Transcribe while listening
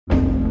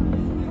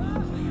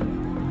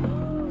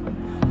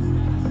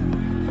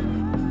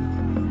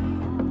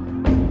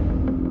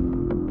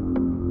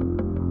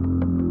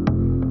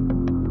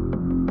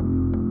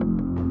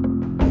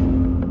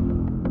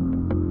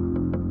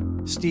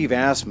Steve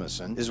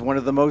Asmussen is one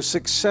of the most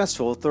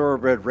successful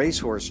thoroughbred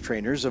racehorse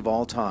trainers of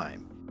all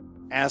time.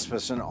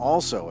 Asmussen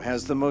also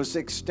has the most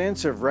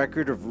extensive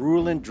record of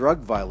rule and drug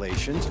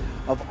violations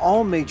of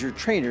all major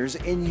trainers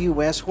in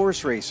U.S.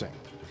 horse racing.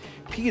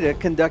 PETA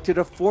conducted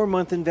a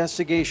 4-month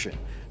investigation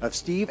of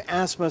Steve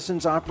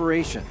Asmussen's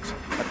operations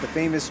at the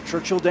famous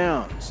Churchill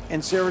Downs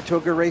and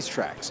Saratoga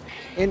racetracks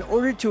in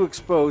order to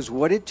expose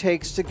what it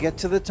takes to get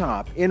to the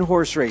top in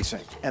horse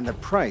racing and the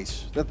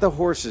price that the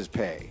horses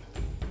pay.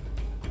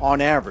 On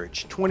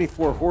average,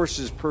 24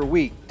 horses per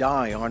week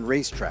die on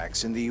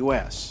racetracks in the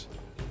U.S.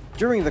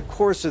 During the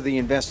course of the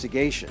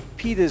investigation,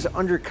 PETA's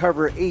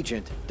undercover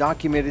agent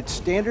documented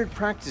standard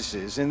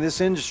practices in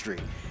this industry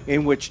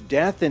in which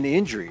death and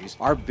injuries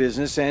are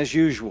business as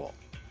usual.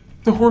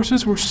 The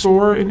horses were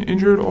sore and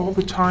injured all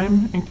the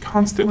time and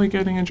constantly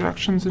getting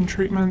injections and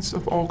treatments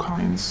of all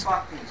kinds.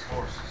 Fuck these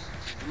horses.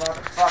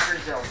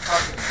 Motherfuckers, they'll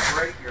fucking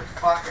break your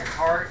fucking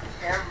heart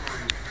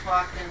every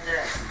fucking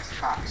day. These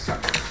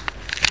cocksuckers.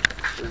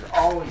 There's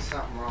always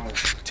something wrong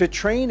with them. To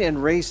train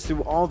and race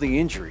through all the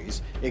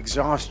injuries,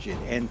 exhaustion,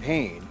 and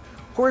pain,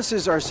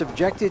 horses are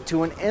subjected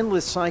to an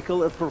endless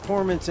cycle of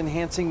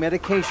performance-enhancing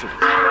medications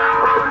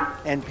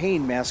and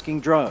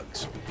pain-masking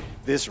drugs.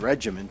 This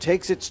regimen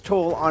takes its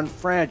toll on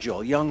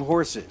fragile young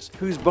horses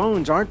whose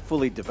bones aren't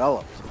fully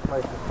developed.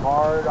 Place is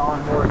hard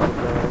on horses,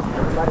 man.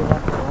 Everybody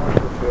wants to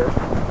horses here.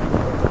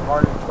 It's the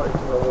hardest place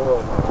in the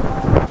world,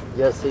 man.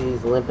 Just see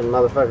these limping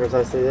motherfuckers.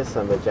 I see this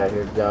son of a bitch out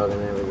here jogging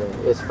and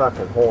everything. It's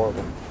fucking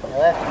horrible. Well,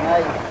 that's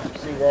nice to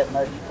see that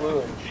much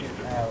fluid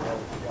shooting out of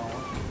those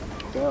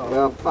joints.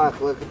 Well, fuck,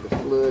 look at the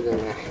fluid in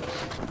there.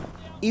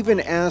 Even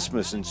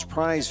Asmussen's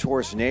prized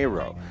horse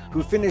Nero,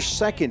 who finished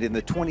second in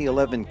the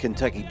 2011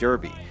 Kentucky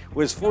Derby,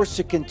 was forced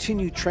to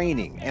continue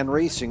training and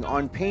racing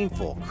on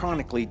painful,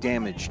 chronically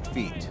damaged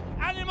feet.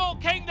 Animal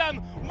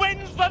Kingdom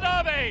wins the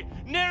Derby!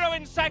 Nero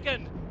in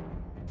second!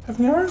 Have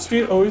Nero's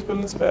feet always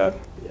been this bad?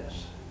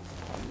 Yes.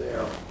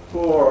 They're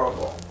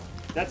horrible.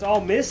 That's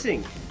all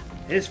missing.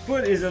 His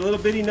foot is a little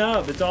bitty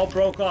nub. It's all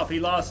broke off. He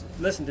lost,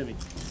 listen to me,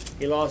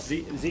 he lost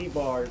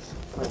Z-bars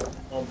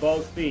on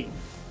both feet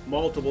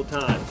multiple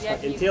times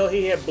until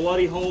he had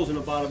bloody holes in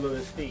the bottom of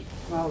his feet.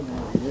 Oh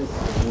no, this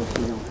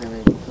is you don't have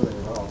any foot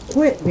at all.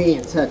 Quit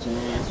being such an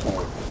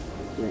asshole.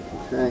 Got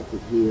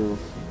contracted heels.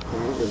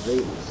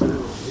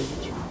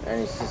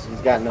 And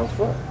he's got no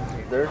foot.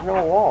 There's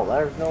no wall.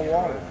 There's no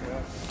wall.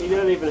 He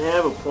doesn't even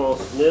have a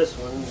pulse in this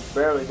one. He's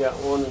barely got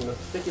one in the,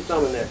 stick your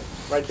thumb in there,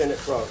 right there in the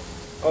throat.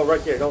 Oh,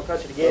 right there, don't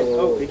touch it again.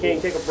 Oh, he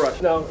can't take a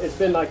brush. No, it's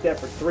been like that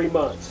for 3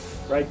 months,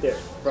 right there,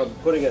 from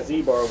putting a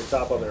Z-bar over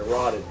top of it and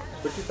rotted.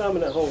 Put your thumb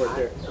in that hole right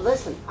there.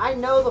 Listen, I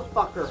know the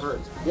fucker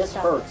hurts. This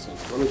hurts.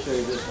 Let me show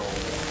you this hole.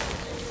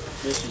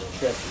 This is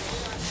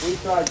tricky. We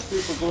tried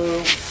super glue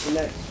in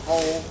that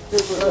hole.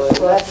 Super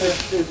glue. That's the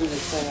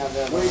stupidest thing I've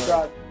ever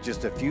heard.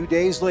 Just a few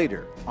days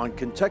later, on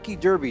Kentucky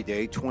Derby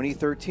Day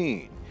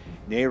 2013,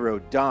 Nero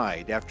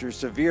died after a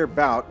severe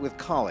bout with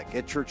colic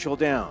at Churchill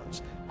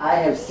Downs. I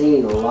have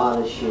seen a lot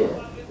of shit.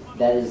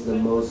 That is the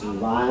most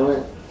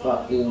violent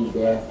fucking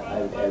death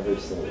I've ever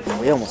seen.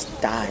 We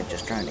almost died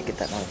just trying to get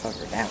that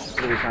motherfucker down.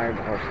 We retired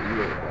the horse a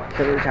year ago.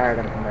 So we retired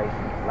him from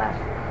racing last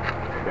year.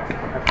 That's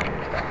when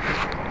we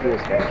stopped. He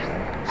was finished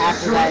then.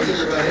 After that, you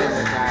should have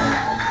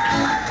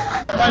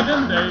retired. By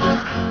then,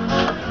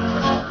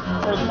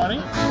 for the money?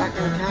 Back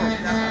in the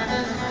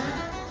time.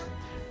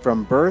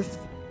 From birth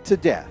to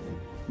death,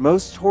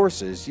 most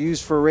horses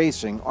used for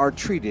racing are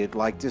treated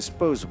like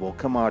disposable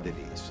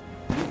commodities.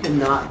 You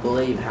cannot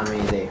believe how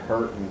many they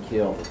hurt and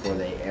kill before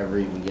they ever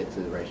even get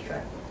to the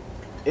racetrack.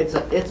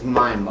 It's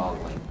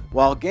mind-boggling.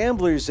 While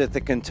gamblers at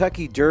the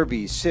Kentucky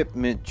Derby sip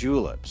mint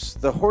juleps,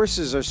 the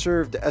horses are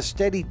served a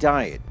steady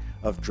diet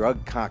of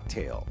drug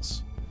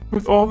cocktails.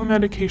 With all the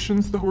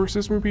medications the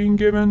horses were being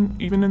given,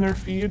 even in their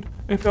feed,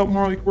 it felt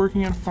more like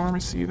working in a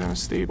pharmacy than a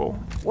stable.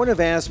 One of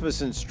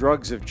Asmussen's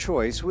drugs of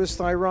choice was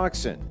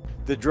thyroxin.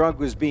 The drug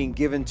was being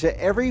given to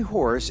every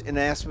horse in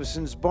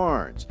Asmussen's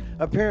barns,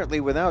 apparently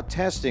without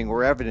testing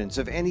or evidence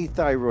of any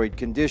thyroid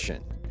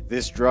condition.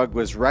 This drug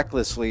was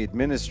recklessly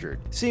administered,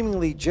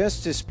 seemingly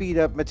just to speed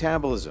up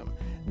metabolism,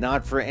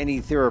 not for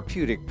any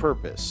therapeutic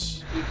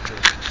purpose.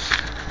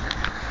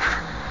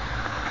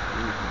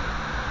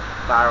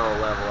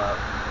 Viral level up.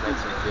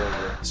 Makes me feel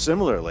good.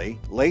 Similarly,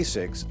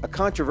 Lasix, a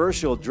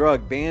controversial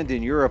drug banned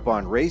in Europe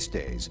on race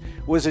days,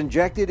 was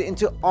injected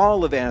into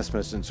all of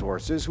Asmussen's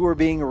horses who were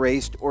being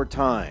raced or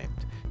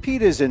timed.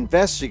 PETA's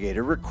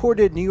investigator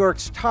recorded New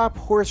York's top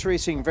horse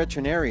racing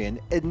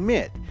veterinarian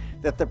admit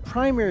that the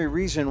primary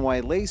reason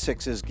why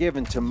Lasix is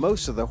given to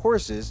most of the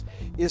horses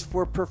is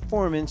for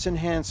performance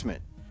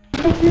enhancement.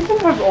 Do people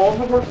have all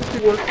the horses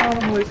who work on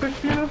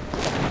Lasix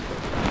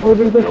units? Or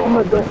do they come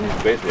at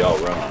Basically all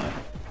run on it.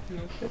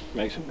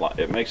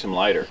 It makes them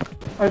lighter.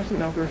 I just didn't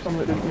know if there were some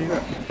that didn't need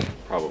it.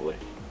 Probably.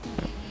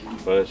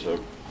 But it's a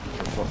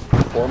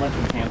performance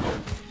enhancer.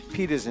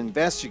 PETA's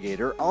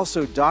investigator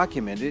also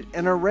documented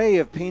an array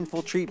of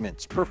painful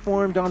treatments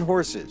performed on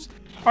horses.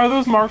 Are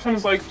those marks on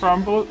his leg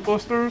from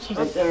blisters?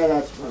 Right there,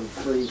 that's from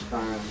freeze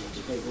fire.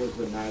 You take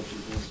liquid nitrogen.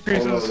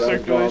 Freezes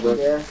circulation.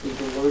 Yeah, it's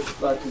the worst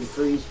fucking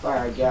freeze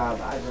fire job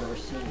I've ever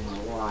seen in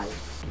my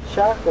life.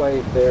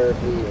 Shockwave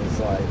therapy is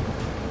like,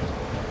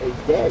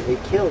 it's dead.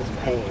 It kills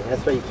pain.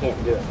 That's why you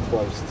can't do it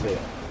close to it.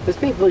 Because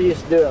people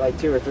used to do it like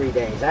 2 or 3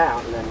 days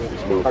out, and then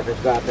these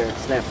fuckers go out there and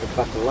snap their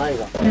fucking leg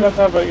off. You have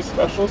to have a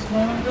specialist come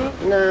in and do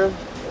it? No,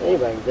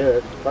 anybody can do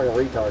it. Fucking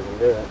retard can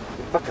do it.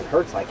 It fucking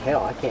hurts like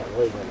hell. I can't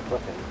believe when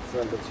fucking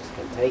some bitches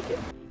can take it.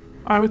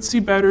 I would see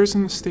bettors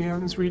in the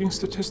stands reading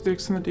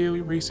statistics in the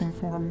daily racing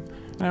form,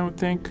 and I would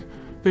think,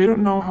 they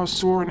don't know how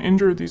sore and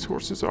injured these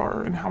horses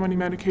are and how many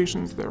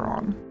medications they're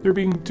on. They're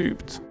being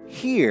duped.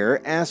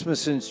 Here,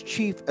 Asmussen's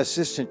chief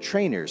assistant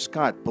trainer,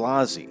 Scott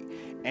Blasi,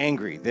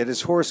 angry that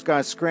his horse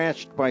got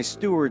scratched by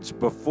stewards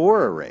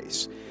before a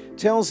race,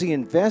 tells the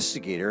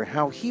investigator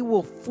how he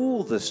will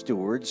fool the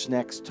stewards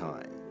next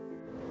time.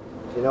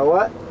 You know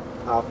what?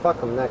 I'll fuck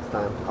them next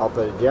time. I'll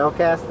put a gel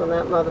cast on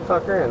that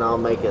motherfucker and I'll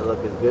make it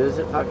look as good as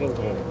it fucking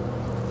can.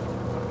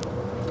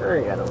 I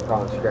ain't got no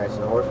problem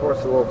scratching the horse. Horse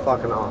is a little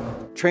fucking off.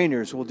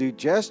 Trainers will do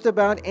just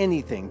about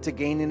anything to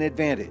gain an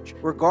advantage,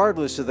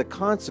 regardless of the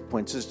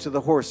consequences to the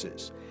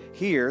horses.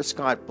 Here,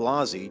 Scott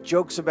Blasi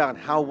jokes about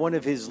how one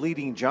of his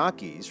leading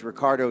jockeys,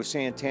 Ricardo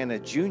Santana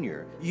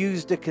Jr.,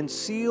 used a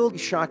concealed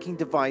shocking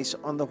device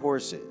on the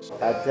horses.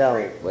 I tell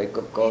you. Wake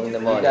up cold in the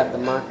morning. You got the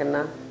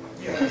Machina?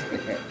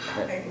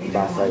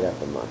 Boss, I got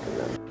the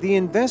Machina. The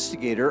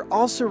investigator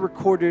also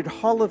recorded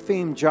Hall of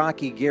Fame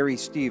jockey Gary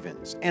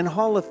Stevens and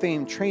Hall of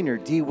Fame trainer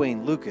D.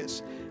 Wayne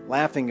Lucas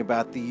laughing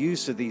about the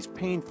use of these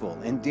painful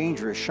and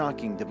dangerous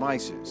shocking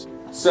devices.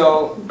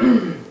 So,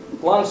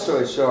 long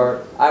story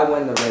short, I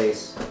win the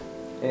race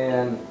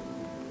and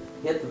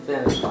hit the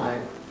finish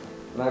line,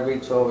 and I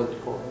reach over the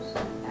horse,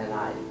 and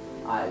I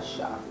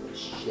shocked the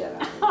shit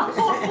out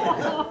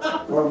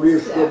of it. Well, we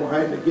used to go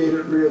behind the gate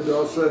at Rio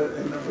Dosa,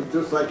 and it was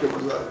just like it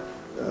was a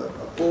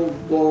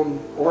full-blown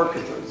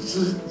orchestra.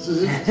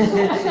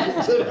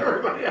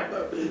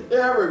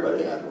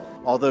 Everybody had one.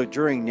 Although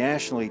during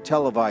nationally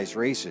televised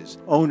races,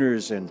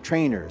 owners and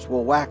trainers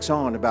will wax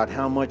on about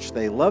how much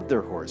they love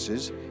their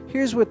horses,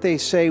 here's what they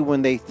say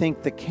when they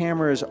think the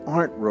cameras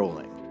aren't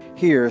rolling.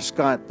 Here,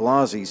 Scott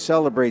Blasi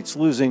celebrates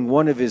losing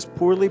one of his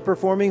poorly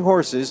performing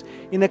horses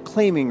in a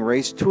claiming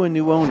race to a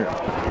new owner.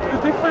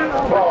 Just do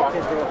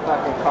a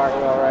fucking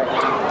cartwheel right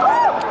now.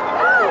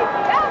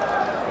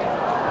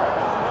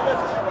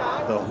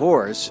 The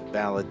horse,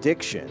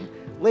 Valediction,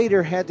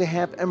 later had to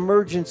have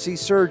emergency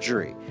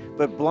surgery,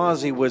 but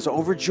Blasi was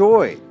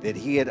overjoyed that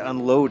he had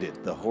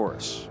unloaded the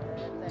horse.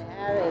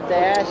 If they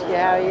ask you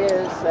how he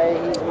is, say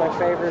he's my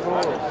favorite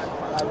horse.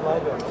 I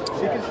love him.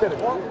 She can sit it.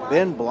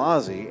 Ben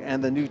Blasi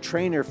and the new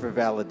trainer for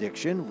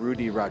Valediction,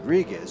 Rudy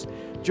Rodriguez,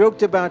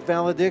 joked about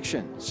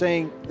Valediction,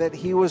 saying that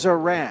he was a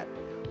rat,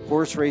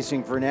 horse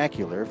racing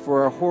vernacular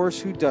for a horse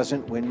who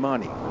doesn't win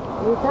money.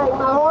 You take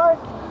my horse?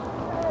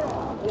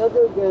 You'll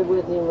do good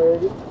with him,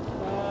 Rudy.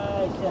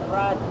 He's a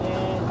rat,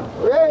 man.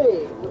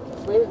 Rudy,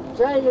 we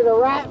traded a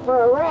rat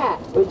for a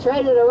rat. We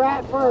traded a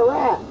rat for a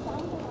rat.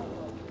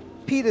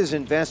 PETA's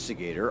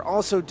investigator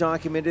also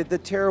documented the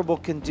terrible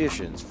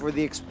conditions for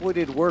the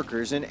exploited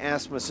workers in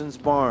Asmussen's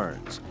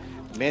barns.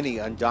 Many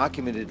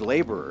undocumented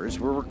laborers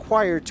were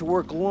required to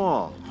work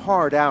long,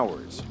 hard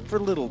hours for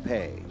little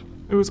pay.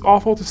 It was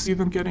awful to see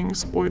them getting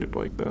exploited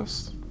like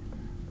this.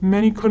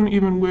 Many couldn't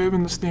even live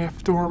in the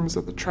staff dorms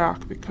at the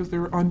track because they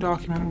were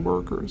undocumented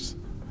workers.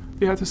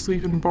 They had to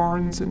sleep in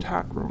barns and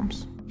tack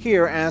rooms.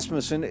 Here,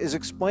 Asmussen is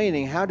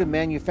explaining how to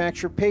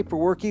manufacture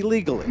paperwork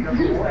illegally. I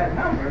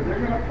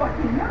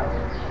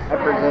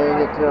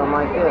presented it to them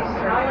like this.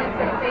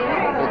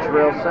 It's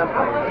real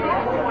simple.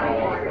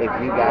 If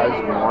you guys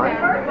want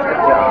a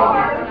job,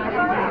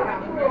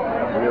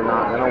 you're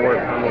not going to work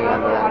for me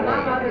under that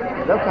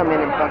name. They'll come in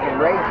and fucking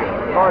raise you.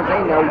 As far as they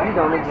know, you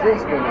don't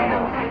exist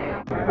anymore.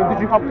 But did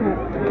you help them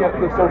get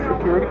the social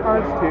security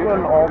cards too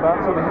and all that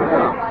so they could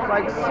work? It's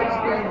like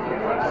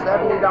 $60,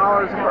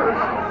 $70 a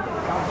person.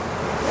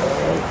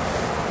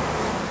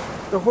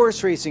 The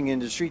horse racing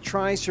industry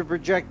tries to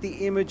project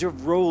the image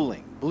of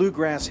rolling,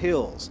 bluegrass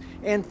hills,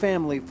 and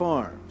family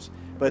farms.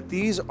 But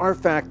these are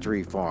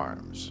factory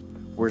farms,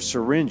 where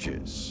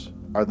syringes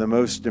are the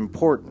most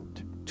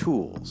important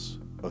tools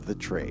of the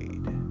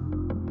trade.